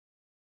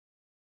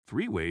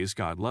3 ways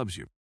God loves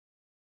you.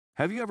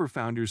 Have you ever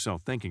found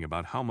yourself thinking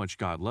about how much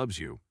God loves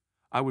you?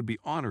 I would be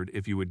honored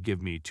if you would give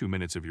me 2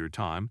 minutes of your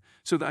time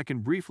so that I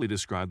can briefly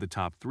describe the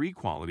top 3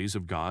 qualities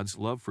of God's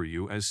love for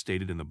you as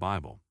stated in the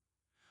Bible.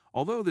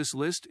 Although this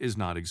list is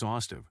not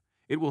exhaustive,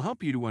 it will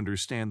help you to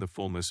understand the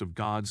fullness of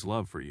God's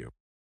love for you.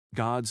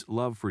 God's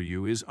love for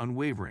you is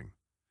unwavering.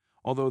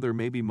 Although there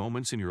may be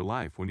moments in your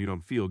life when you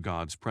don't feel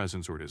God's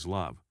presence or His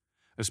love,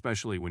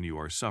 especially when you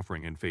are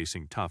suffering and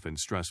facing tough and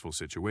stressful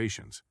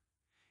situations.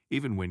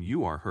 Even when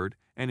you are hurt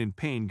and in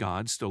pain,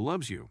 God still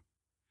loves you.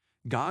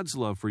 God's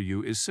love for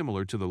you is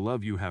similar to the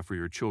love you have for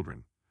your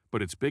children,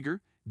 but it's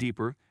bigger,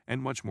 deeper,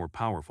 and much more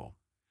powerful.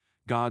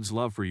 God's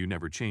love for you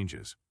never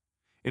changes.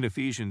 In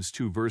Ephesians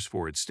 2 verse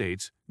 4 it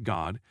states,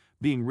 God,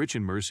 being rich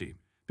in mercy,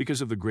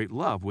 because of the great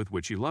love with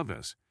which He loved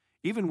us,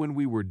 even when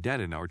we were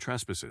dead in our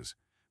trespasses,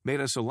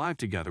 made us alive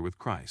together with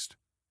Christ.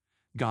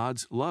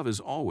 God's love is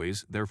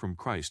always there from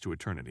Christ to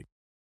eternity.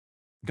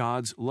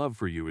 God's love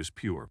for you is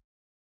pure.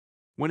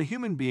 When a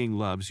human being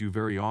loves you,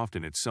 very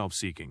often it's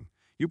self-seeking.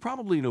 You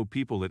probably know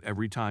people that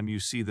every time you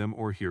see them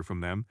or hear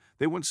from them,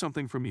 they want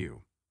something from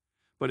you.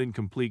 But in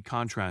complete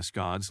contrast,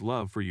 God's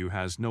love for you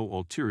has no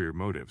ulterior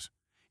motives.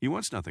 He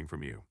wants nothing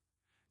from you.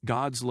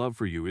 God's love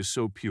for you is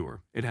so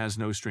pure, it has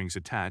no strings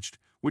attached,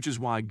 which is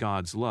why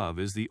God's love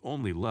is the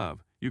only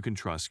love you can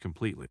trust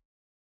completely.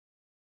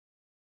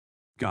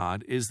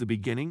 God is the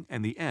beginning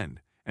and the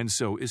end, and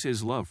so is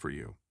His love for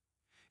you.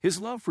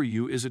 His love for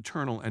you is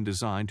eternal and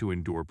designed to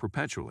endure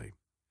perpetually.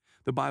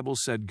 The Bible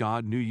said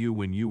God knew you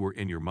when you were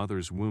in your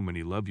mother's womb, and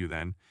He loved you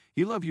then.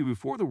 He loved you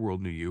before the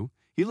world knew you.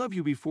 He loved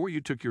you before you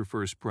took your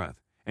first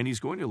breath, and He's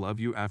going to love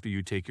you after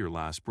you take your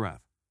last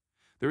breath.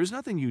 There is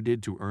nothing you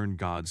did to earn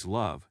God's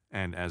love,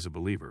 and as a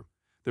believer,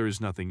 there is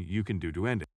nothing you can do to end it.